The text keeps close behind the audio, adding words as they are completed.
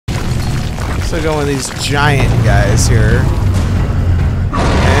So going with these giant guys here.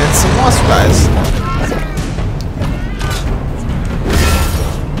 And some wasp guys.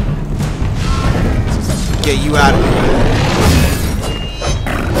 Get you out of here.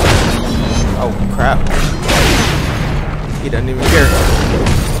 Oh crap. He doesn't even care.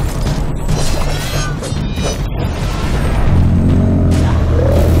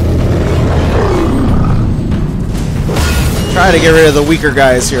 Try to get rid of the weaker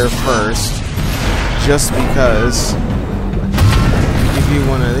guys here first. Just because. Give you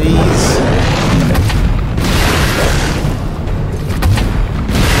one of these.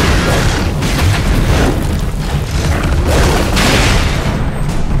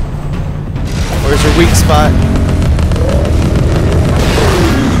 Where's your weak spot?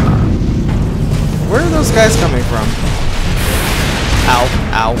 Where are those guys coming from? Ow,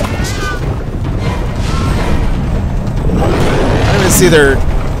 ow. I don't even see their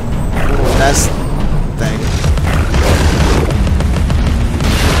little nest thing.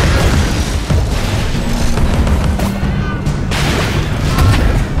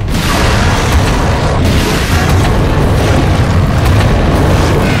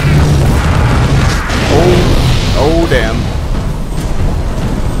 Oh damn.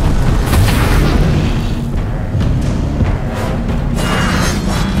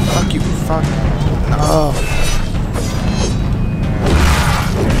 Fuck you, fuck. No.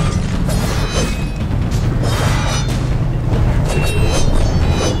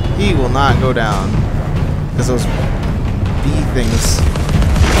 He will not go down. Because those bee things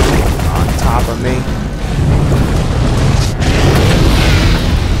on top of me.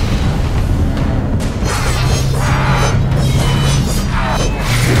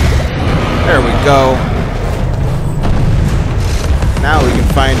 There we go. Now we can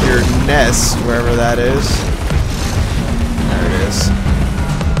find your nest, wherever that is. There it is.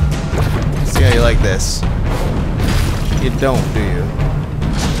 See how you like this? You don't, do you?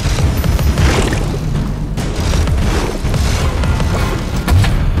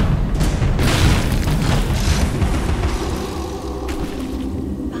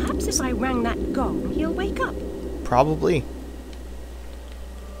 Perhaps if I rang that gong, he'll wake up. Probably.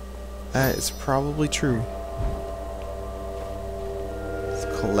 That is probably true. Let's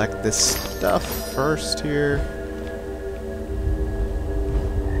collect this stuff first here.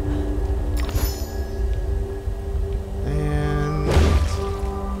 And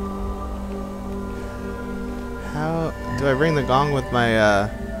how do I ring the gong with my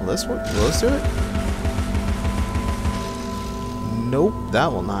will this work? Will this do it? Nope, that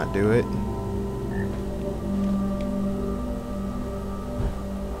will not do it.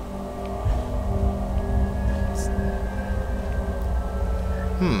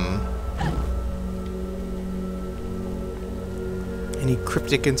 Any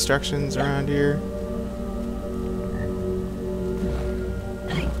cryptic instructions around here?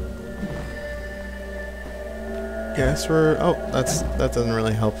 Guess we're... Oh, that doesn't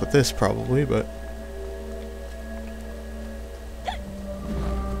really help with this probably, but...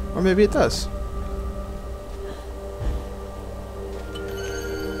 Or maybe it does.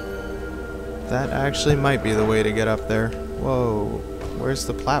 That actually might be the way to get up there. Whoa. Where's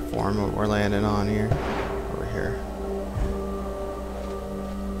the platform that we're landing on here? Over here.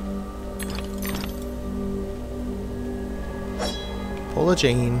 Pull a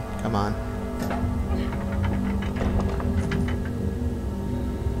chain. Come on.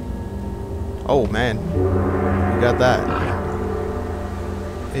 Oh, man. We got that.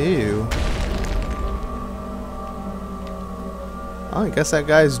 Ew. Oh, I guess that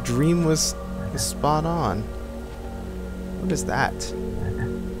guy's dream was spot on. What is that?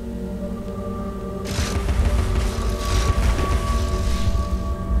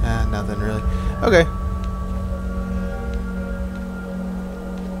 Nothing really. Okay.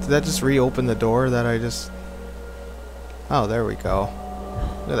 Did that just reopen the door that I just... Oh, there we go.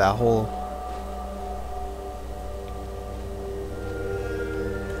 Look at that hole.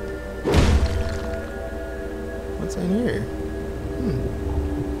 What's in here?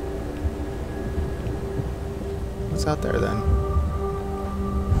 What's out there then?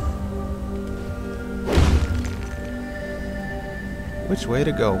 Which way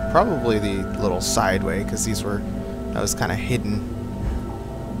to go? Probably the little side way, because that was kind of hidden.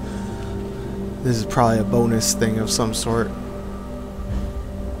 This is probably a bonus thing of some sort.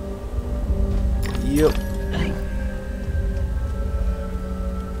 Yep.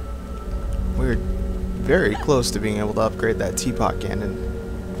 We're very close to being able to upgrade that teapot cannon.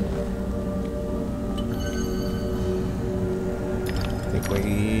 I think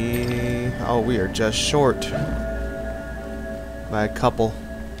we are just short by a couple.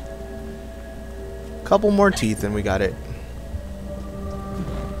 Couple more teeth and we got it.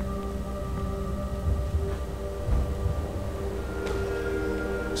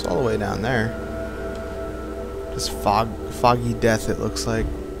 It's all the way down there. Just foggy death, it looks like.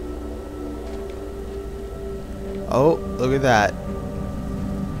 Oh, look at that.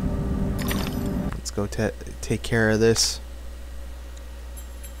 Let's go take care of this.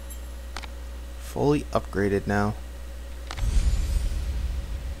 Fully upgraded now.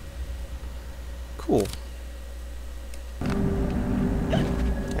 Cool.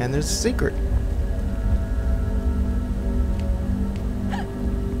 And there's a secret.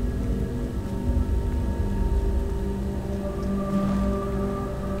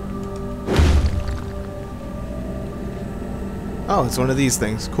 Oh, it's one of these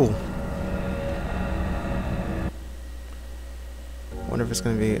things. Cool. Wonder if it's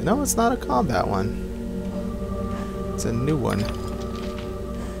gonna be... No, it's not a combat one. It's a new one.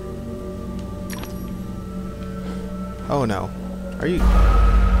 Oh no. Are you...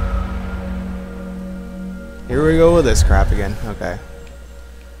 Here we go with this crap again. Okay.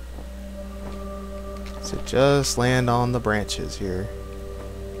 So just land on the branches here.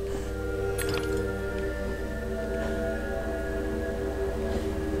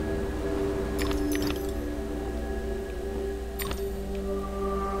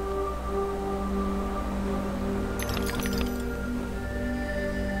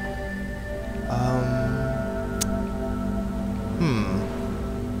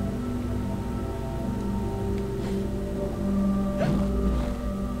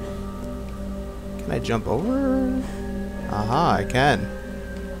 Can I jump over? Aha, I can.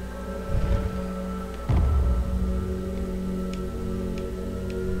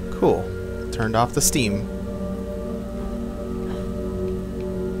 Cool. Turned off the steam.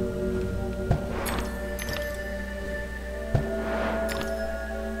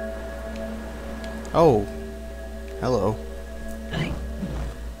 Oh. Hello.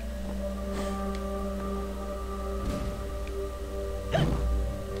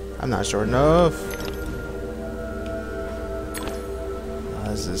 I'm not short enough.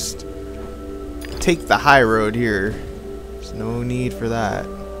 Let's just take the high road here. There's no need for that.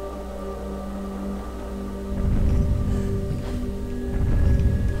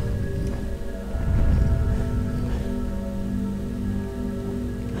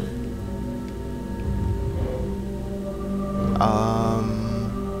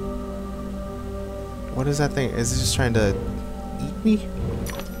 What is that thing? Is it just trying to eat me?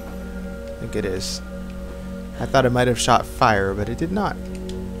 I think it is. I thought it might have shot fire, but it did not.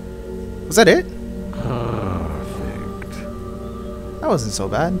 Was that it? Perfect. That wasn't so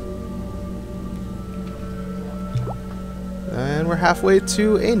bad. And we're halfway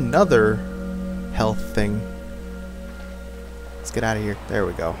to another health thing. Let's get out of here. There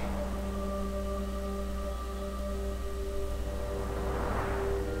we go.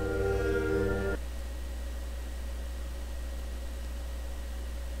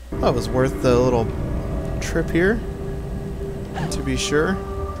 That was worth the little trip here, to be sure.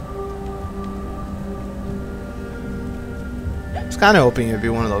 I was kind of hoping it'd be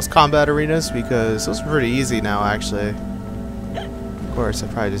one of those combat arenas because those are pretty easy now, actually. Of course, I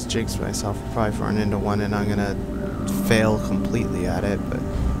probably just jinxed myself. I'll probably run into one and I'm gonna fail completely at it, but...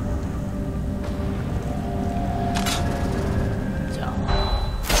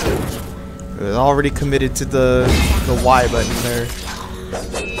 I was already committed to the Y button there.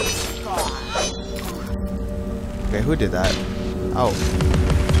 Okay, who did that? Oh.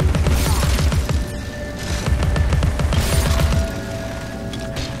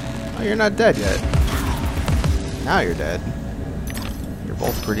 Oh, you're not dead yet. Now you're dead. You're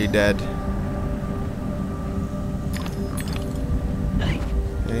both pretty dead.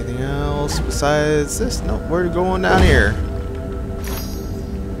 Anything else besides this? Nope, we're going down here.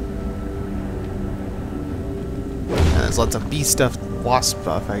 And there's lots of bee stuff, wasp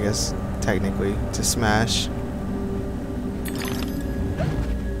stuff, I guess, technically, to smash.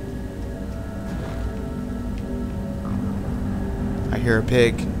 I hear a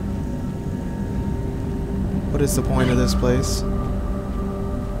pig. What is the point of this place?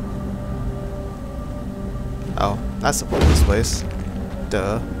 Oh, that's the point of this place.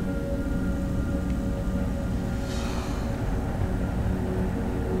 Duh.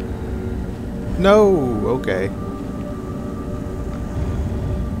 No, okay.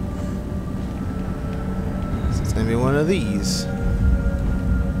 So it's gonna be one of these.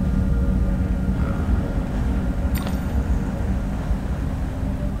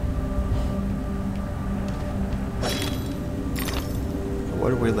 Where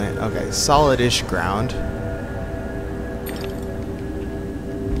do we land? Okay, solid-ish ground.